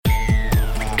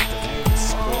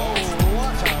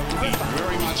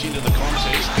much into the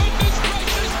contest. Goodness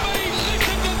gracious me,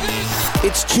 listen to this!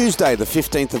 It's Tuesday, the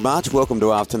 15th of March. Welcome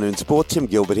to Afternoon Sport. Tim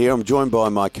Gilbert here. I'm joined by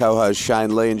my co-host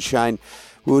Shane Lee. And Shane,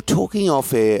 we were talking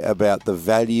off air about the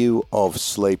value of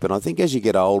sleep. And I think as you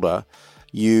get older,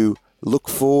 you look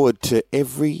forward to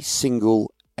every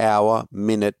single hour,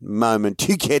 minute, moment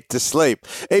you get to sleep,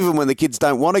 even when the kids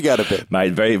don't want to go to bed.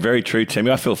 Mate, very, very true, Timmy.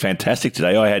 I feel fantastic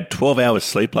today. I had 12 hours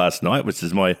sleep last night, which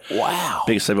is my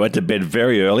biggest sleep. I went to bed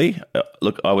very early.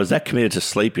 Look, I was that committed to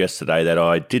sleep yesterday that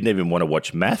I didn't even want to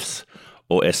watch maths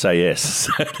or SAS.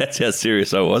 So that's how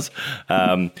serious I was.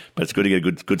 But it's good to get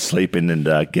a good sleep in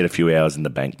and get a few hours in the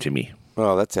bank, Timmy.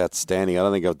 Oh, that's outstanding. I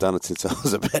don't think I've done it since I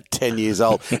was about 10 years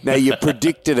old. Now, you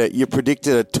predicted it. You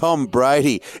predicted it. Tom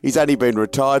Brady, he's only been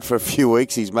retired for a few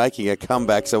weeks. He's making a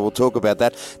comeback, so we'll talk about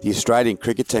that. The Australian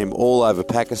cricket team all over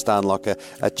Pakistan like a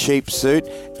cheap suit.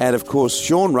 And, of course,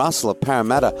 Sean Russell at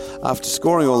Parramatta, after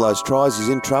scoring all those tries, is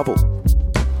in trouble.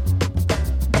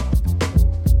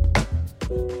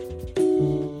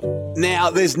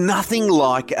 Now, there's nothing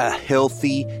like a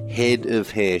healthy head of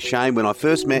hair. Shane, when I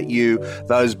first met you,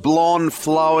 those blonde,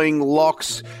 flowing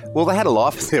locks, well, they had a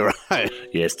life of their own.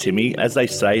 Yes, Timmy. As they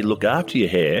say, look after your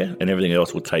hair and everything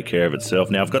else will take care of itself.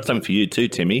 Now, I've got something for you too,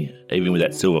 Timmy, even with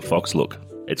that silver fox look.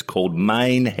 It's called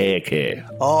Mane Hair Care.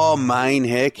 Oh, Mane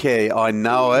Hair Care. I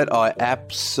know it. I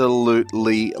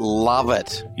absolutely love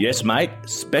it. Yes, mate.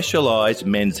 Specialised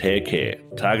men's hair care,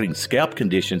 targeting scalp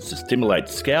conditions to stimulate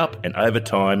scalp and over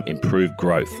time improve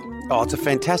growth. Oh, it's a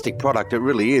fantastic product. It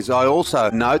really is. I also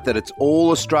note that it's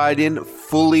all Australian,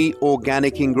 fully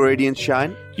organic ingredients,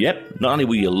 Shane. Yep. Not only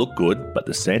will you look good, but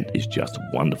the scent is just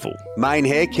wonderful. Mane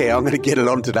Hair Care. I'm going to get it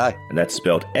on today. And that's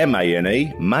spelled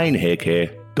M-A-N-E,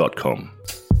 manehaircare.com.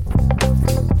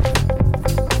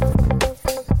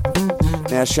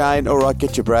 Now, Shane, all right,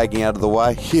 get your bragging out of the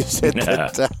way. You said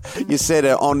that you said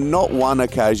on not one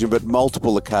occasion, but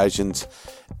multiple occasions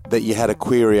that you had a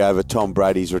query over Tom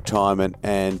Brady's retirement,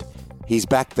 and he's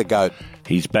back, the GOAT.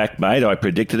 He's back, mate. I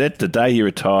predicted it. The day he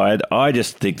retired, I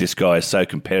just think this guy is so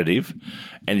competitive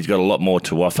and he's got a lot more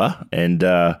to offer. And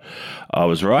I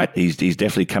was right. He's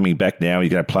definitely coming back now.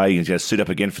 He's going to play. He's going to suit up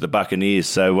again for the Buccaneers.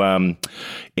 So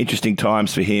interesting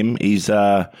times for him. He's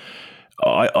I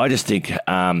just think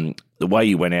the way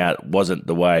he went out wasn't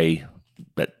the way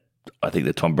that I think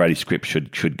the Tom Brady script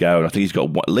should go. And I think he's got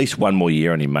at least one more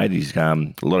year on him, mate. He's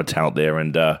a lot of talent there,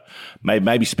 and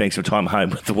maybe spending some time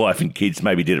home with the wife and kids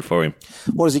maybe did it for him.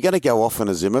 What, is he going to go off in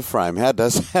a Zimmer frame? How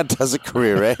does a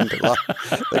career end? Like,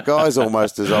 the guy's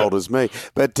almost as old as me.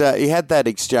 But he had that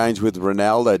exchange with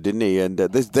Ronaldo, didn't he? And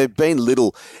there've been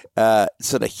little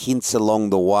sort of hints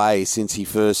along the way since he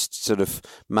first sort of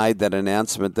made that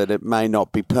announcement that it may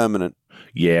not be permanent.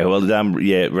 Yeah, well,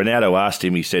 Ronaldo asked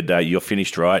him, he said, you're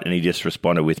finished, right? And he just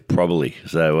responded with probably.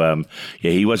 So,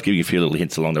 he was giving a few little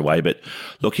hints along the way. But,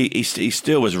 look, he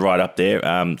still was right up there,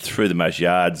 through the most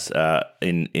yards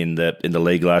in the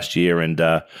league last year. And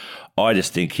I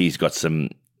just think he's got some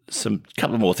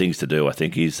couple more things to do. I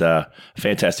think he's a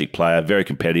fantastic player, very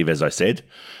competitive, as I said.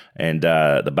 And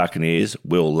the Buccaneers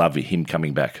will love him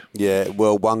coming back. Yeah,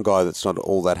 well, one guy that's not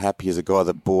all that happy is a guy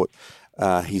that bought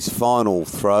his final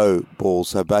throw ball.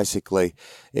 So basically,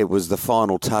 it was the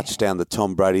final touchdown that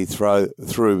Tom Brady threw,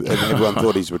 and everyone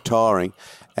thought he's retiring.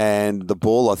 And the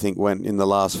ball, I think, went in the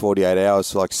last 48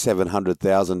 hours for like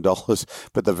 $700,000.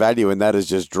 But the value in that has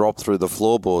just dropped through the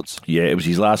floorboards. Yeah, it was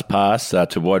his last pass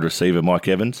to wide receiver Mike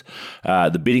Evans.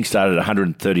 The bidding started at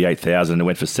 $138,000 and it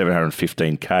went for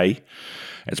 $715K.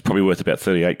 It's probably worth about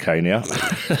 $38K now.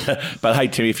 But hey,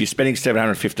 Timmy, if you're spending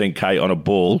 $715K on a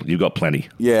ball, you've got plenty.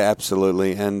 Yeah,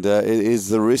 absolutely. And it is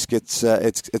the risk. It's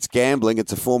gambling.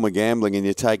 It's a form of gambling, and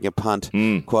you're taking a punt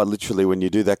quite literally when you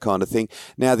do that kind of thing.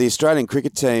 Now, the Australian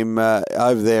cricket team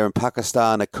over there in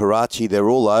Pakistan at Karachi, they're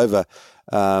all over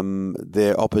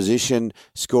their opposition,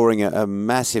 scoring a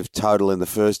massive total in the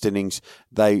first innings.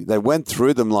 They went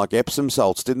through them like Epsom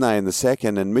salts, didn't they, in the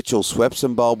second? And Mitchell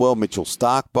Swepson bowled well, Mitchell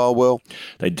Starc bowled well.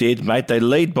 They did, mate. They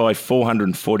lead by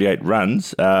 448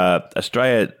 runs.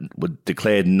 Australia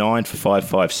declared 9 for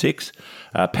 556.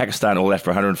 Pakistan all out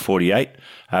for 148.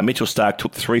 Mitchell Starc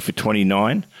took 3 for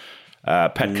 29.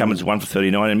 Pat Cummins 1 for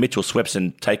 39. And Mitchell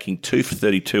Swepson taking 2 for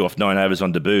 32 off 9 overs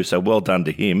on debut. So well done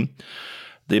to him.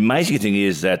 The amazing thing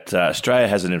is that Australia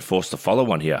hasn't enforced the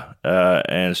follow-on here.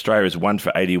 And Australia is 1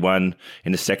 for 81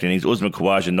 in the second innings. Usman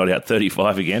Khawaja not out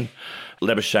 35 again.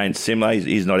 Labuschagne Simle,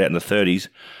 he's not out in the 30s.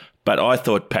 But I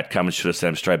thought Pat Cummins should have sent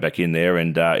him straight back in there.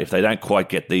 And if they don't quite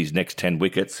get these next 10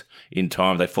 wickets in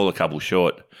time, they fall a couple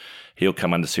short, he'll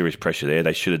come under serious pressure there.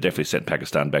 They should have definitely sent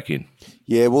Pakistan back in.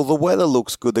 Yeah, well, the weather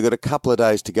looks good. They've got a couple of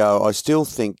days to go. I still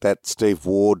think that Steve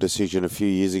Ward decision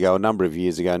a number of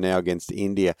years ago now against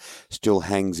India, still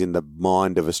hangs in the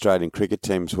mind of Australian cricket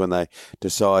teams when they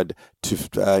decide to,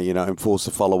 enforce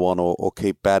a follow-on or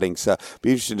keep batting. So it'll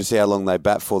be interesting to see how long they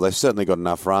bat for. They've certainly got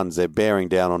enough runs. They're bearing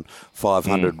down on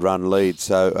 500-run lead.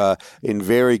 So in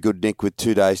very good nick with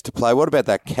 2 days to play. What about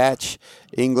that catch,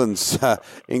 England's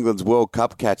World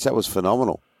Cup catch? That was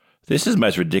phenomenal. This is the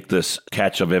most ridiculous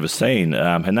catch I've ever seen.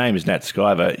 Her name is Nat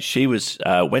Skyver. She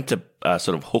went to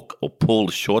sort of hook or pull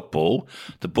the short ball.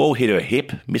 The ball hit her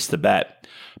hip, missed the bat.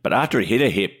 But after it hit her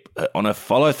hip, on a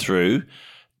follow-through,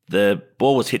 the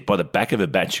ball was hit by the back of her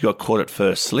bat. She got caught at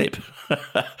first slip,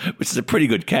 which is a pretty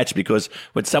good catch because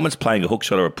when someone's playing a hook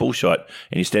shot or a pull shot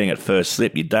and you're standing at first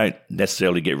slip, you don't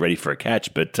necessarily get ready for a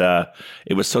catch. But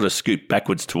it was sort of scooped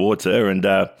backwards towards her and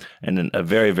a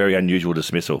very, very unusual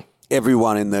dismissal.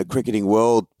 Everyone in the cricketing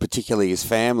world, particularly his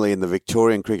family in the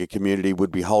Victorian cricket community,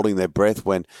 would be holding their breath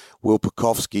when Will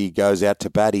Pucovski goes out to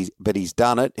bat. But he's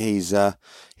done it. He's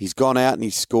gone out and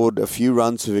he's scored a few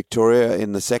runs for Victoria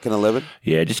in the second 11.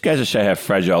 Yeah, it just goes to show how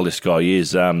fragile this guy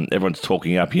is. Everyone's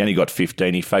talking up. He only got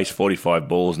 15. He faced 45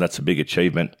 balls, and that's a big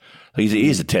achievement. He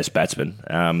is a test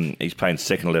batsman. He's playing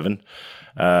second 11.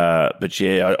 But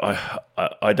yeah,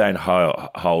 I don't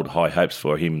hold high hopes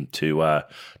for him to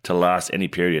last any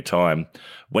period of time.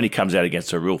 When he comes out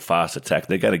against a real fast attack,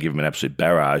 they're going to give him an absolute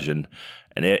barrage, and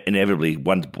inevitably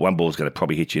one ball is going to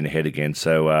probably hit you in the head again.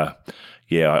 So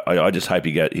I just hope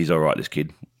he's all right, this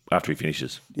kid, after he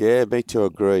finishes. Yeah, me too.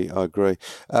 I agree.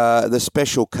 The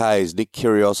special Ks, Nick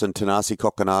Kyrgios and Thanasi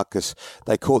Kokkinakis,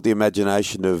 they caught the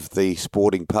imagination of the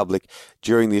sporting public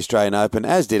during the Australian Open,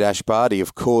 as did Ash Barty,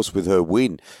 of course, with her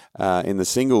win in the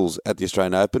singles at the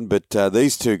Australian Open. But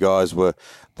these two guys were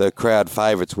the crowd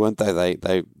favourites, weren't they?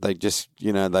 They just,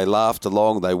 they laughed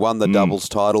along. They won the doubles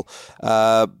title.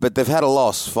 But they've had a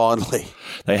loss, finally.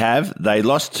 They have. They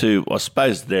lost to, I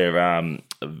suppose, their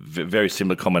very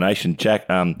similar combination, Jack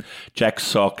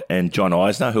Sock and John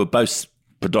Eisner, who are both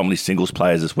predominantly singles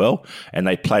players as well, and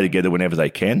they play together whenever they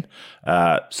can.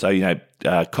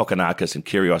 Kokkinakis and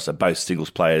Kyrgios are both singles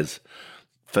players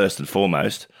first and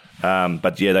foremost.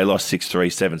 But yeah, they lost 6-3,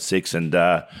 7-6, and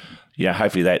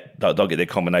hopefully they'll get their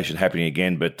combination happening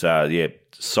again. But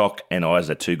Sock and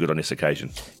Eisner are too good on this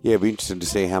occasion. Yeah, it'll be interesting to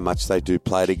see how much they do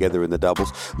play together in the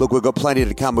doubles. Look, we've got plenty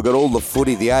to come. We've got all the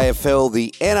footy, the AFL,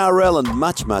 the NRL, and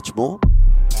much, much more.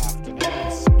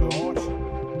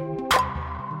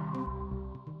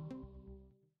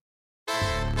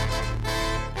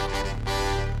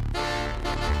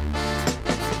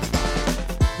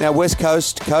 Now, West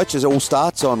Coast coaches all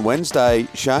starts on Wednesday,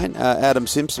 Shane. Adam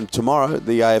Simpson tomorrow,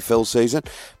 the AFL season.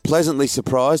 Pleasantly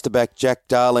surprised about Jack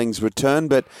Darling's return,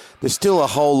 but there's still a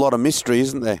whole lot of mystery,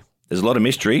 isn't there? There's a lot of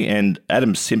mystery, and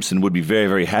Adam Simpson would be very,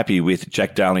 very happy with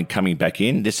Jack Darling coming back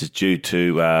in. This is due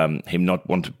to him not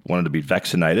wanting to be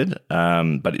vaccinated,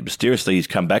 but mysteriously he's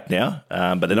come back now,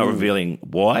 but they're not revealing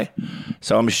why.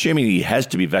 So I'm assuming he has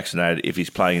to be vaccinated if he's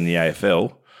playing in the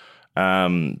AFL.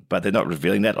 But they're not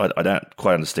revealing that. I don't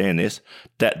quite understand this.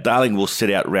 That Darling will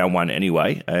sit out round one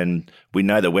anyway, and we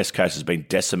know that West Coast has been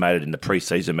decimated in the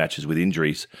pre-season matches with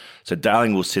injuries. So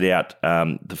Darling will sit out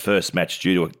the first match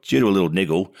due to a little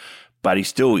niggle, but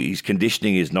his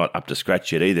conditioning is not up to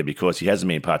scratch yet either because he hasn't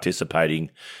been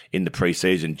participating in the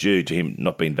pre-season due to him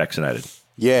not being vaccinated.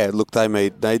 Yeah, look, they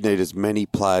need as many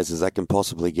players as they can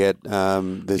possibly get.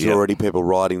 There's already people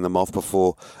writing them off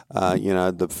before,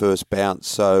 the first bounce.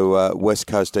 So West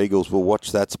Coast Eagles will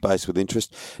watch that space with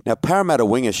interest. Now, Parramatta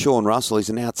winger Sean Russell is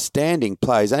an outstanding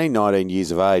player. He's only 19 years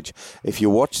of age. If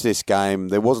you watch this game,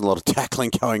 there wasn't a lot of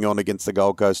tackling going on against the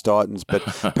Gold Coast Titans, but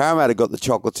Parramatta got the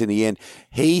chocolates in the end.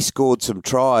 He scored some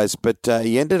tries, but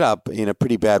he ended up in a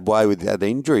pretty bad way with that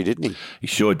injury, didn't he? He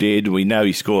sure did. We know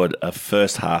he scored a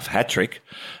first-half hat-trick.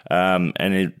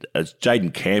 As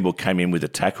Jaden Campbell came in with a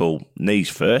tackle, knees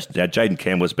first. Now, Jaden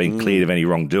Campbell's been cleared of any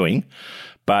wrongdoing,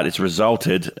 but it's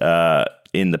resulted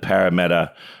in the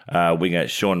Parramatta winger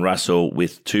Sean Russell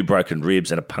with 2 broken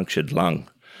ribs and a punctured lung.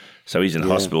 So he's in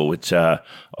hospital, which I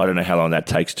don't know how long that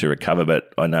takes to recover,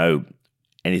 but I know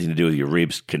anything to do with your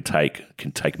ribs can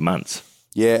take months.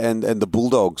 Yeah, and the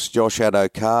Bulldogs, Josh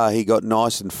Addo-Carr, he got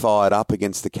nice and fired up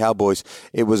against the Cowboys.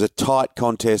 It was a tight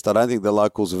contest. I don't think the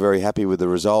locals are very happy with the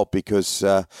result because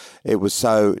it was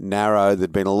so narrow.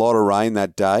 There'd been a lot of rain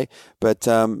that day. But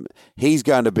he's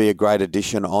going to be a great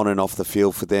addition on and off the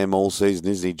field for them all season,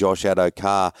 isn't he? Josh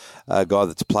Addo-Carr, a guy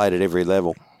that's played at every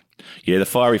level. Yeah, the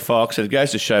Fiery Fox. And it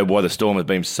goes to show why the Storm have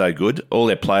been so good. All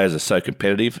their players are so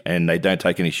competitive and they don't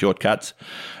take any shortcuts.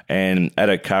 And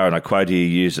Addo-Carr, and I quote here,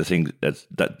 used the thing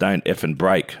that don't effing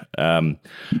break.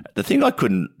 The thing I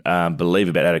couldn't believe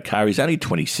about Addo-Carr, he's only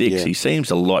 26. Yeah. He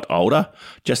seems a lot older,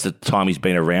 just the time he's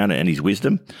been around and his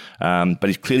wisdom. But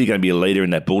he's clearly going to be a leader in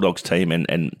that Bulldogs team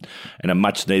and a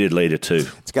much-needed leader too.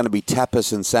 It's going to be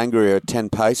Tapas and Sangria at 10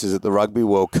 paces at the Rugby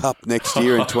World Cup next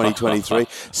year in 2023.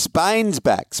 Spain's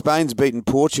back. Spain's beaten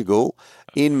Portugal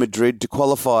in Madrid to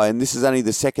qualify, and this is only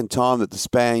the second time that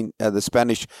the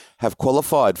Spanish have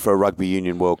qualified for a Rugby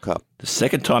Union World Cup. The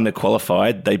second time they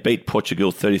qualified, they beat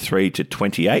Portugal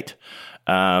 33-28.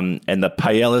 And the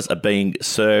paellas are being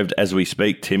served as we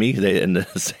speak, Timmy. And the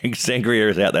sangria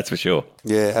is out, that's for sure.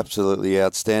 Yeah, absolutely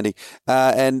outstanding.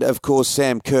 And, of course,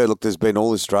 Sam Kerr, look, there's been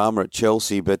all this drama at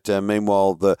Chelsea, but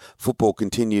meanwhile the football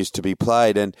continues to be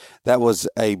played, and that was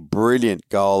a brilliant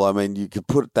goal. I mean, you could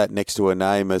put that next to her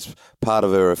name as part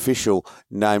of her official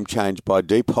name change by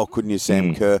Depol, couldn't you,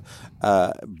 Sam Kerr?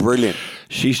 Brilliant.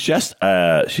 She's just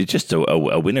a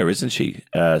winner, isn't she,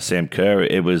 Sam Kerr?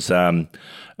 It was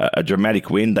a dramatic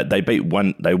win that they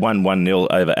won 1-0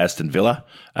 over Aston Villa,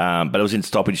 but it was in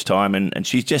stoppage time, and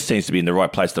she just seems to be in the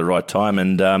right place at the right time,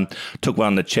 and took one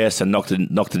on the chest and knocked it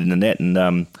in the net, and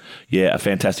a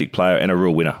fantastic player and a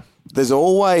real winner. There's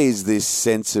always this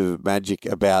sense of magic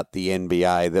about the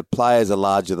NBA, that players are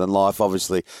larger than life,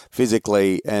 obviously,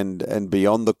 physically and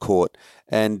beyond the court.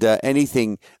 And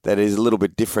anything that is a little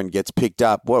bit different gets picked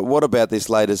up. What about this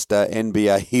latest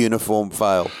NBA uniform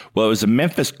fail? Well, it was the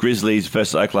Memphis Grizzlies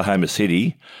versus Oklahoma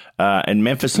City, and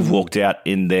Memphis have walked out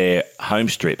in their home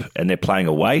strip, and they're playing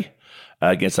away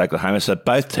against Oklahoma. So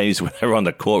both teams, when they were on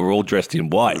the court, were all dressed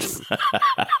in white.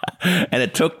 And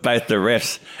it took both the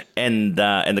refs and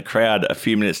the crowd a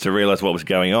few minutes to realise what was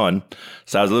going on.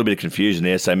 So there was a little bit of confusion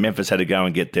there. So Memphis had to go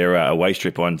and get their away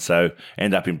strip on, so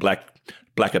end up in black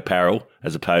apparel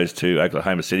as opposed to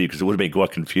Oklahoma City, because it would have been quite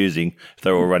confusing if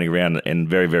they were all running around in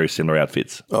very, very similar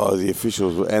outfits. Oh, the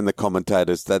officials and the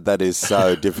commentators, that is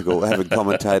so difficult. Having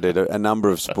commentated a number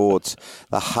of sports,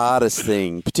 the hardest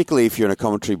thing, particularly if you're in a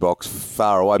commentary box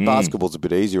far away, basketball's a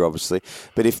bit easier, obviously,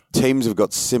 but if teams have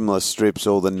got similar strips,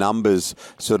 all the numbers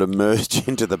sort of merge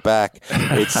into the back,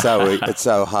 it's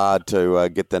so hard to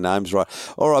get the names right.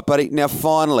 All right, buddy. Now,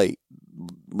 finally,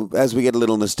 as we get a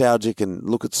little nostalgic and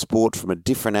look at sport from a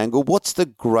different angle, what's the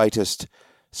greatest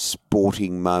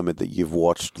sporting moment that you've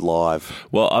watched live?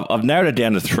 Well, I've narrowed it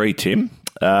down to three, Tim.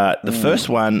 The first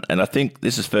one, and I think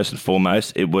this is first and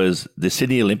foremost, it was the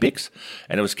Sydney Olympics,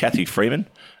 and it was Cathy Freeman.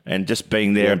 And just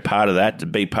being there and part of that, to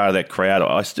be part of that crowd,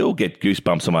 I still get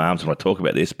goosebumps on my arms when I talk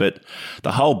about this, but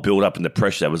the whole build-up and the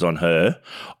pressure that was on her,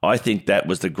 I think that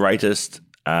was the greatest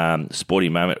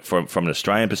sporting moment from an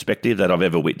Australian perspective that I've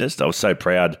ever witnessed. I was so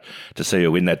proud to see her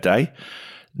win that day.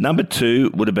 Number two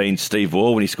would have been Steve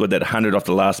Waugh when he scored that 100 off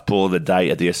the last ball of the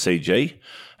day at the SCG,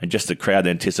 and just the crowd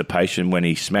anticipation when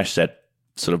he smashed that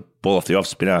sort of ball off the off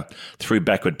spinner through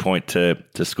backward point to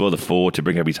score the 4 to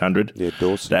bring up his 100. Yeah,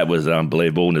 Dawson. That was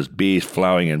unbelievable, and there's beers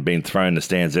flowing and being thrown in the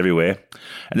stands everywhere.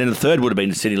 And then the third would have been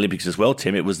the Sydney Olympics as well,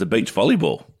 Tim. It was the beach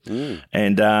volleyball.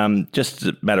 And just as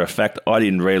a matter of fact, I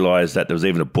didn't realise that there was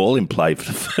even a ball in play for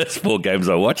the first 4 games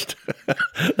I watched.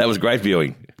 That was great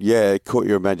viewing. Yeah, it caught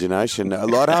your imagination.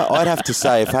 I'd have to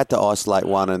say, if I had to isolate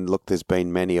one, and look, there's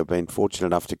been many. I've been fortunate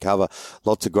enough to cover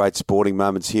lots of great sporting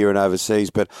moments here and overseas,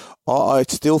 but I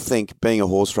still think, being a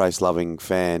horse race loving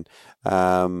fan,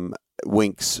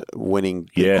 Winx winning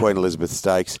the Queen Elizabeth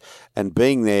Stakes and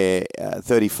being there,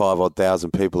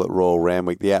 35,000 people at Royal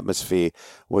Randwick, the atmosphere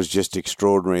was just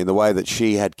extraordinary. And the way that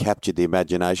she had captured the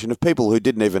imagination of people who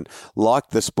didn't even like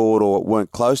the sport or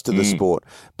weren't close to the sport,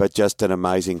 but just an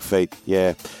amazing feat.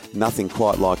 Yeah, nothing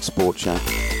quite like sport, Shane.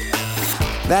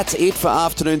 That's it for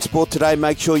Afternoon Sport today.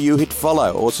 Make sure you hit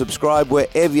follow or subscribe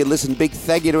wherever you listen. Big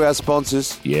thank you to our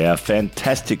sponsors. Yeah,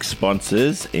 fantastic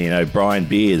sponsors in O'Brien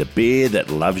Beer, the beer that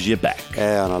loves you back.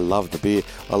 Yeah, and I love the beer.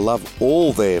 I love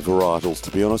all their varietals,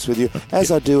 to be honest with you,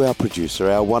 as I do our producer,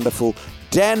 our wonderful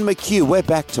Dan McHugh. We're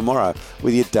back tomorrow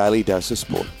with your daily dose of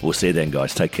sport. We'll see you then,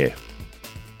 guys. Take care.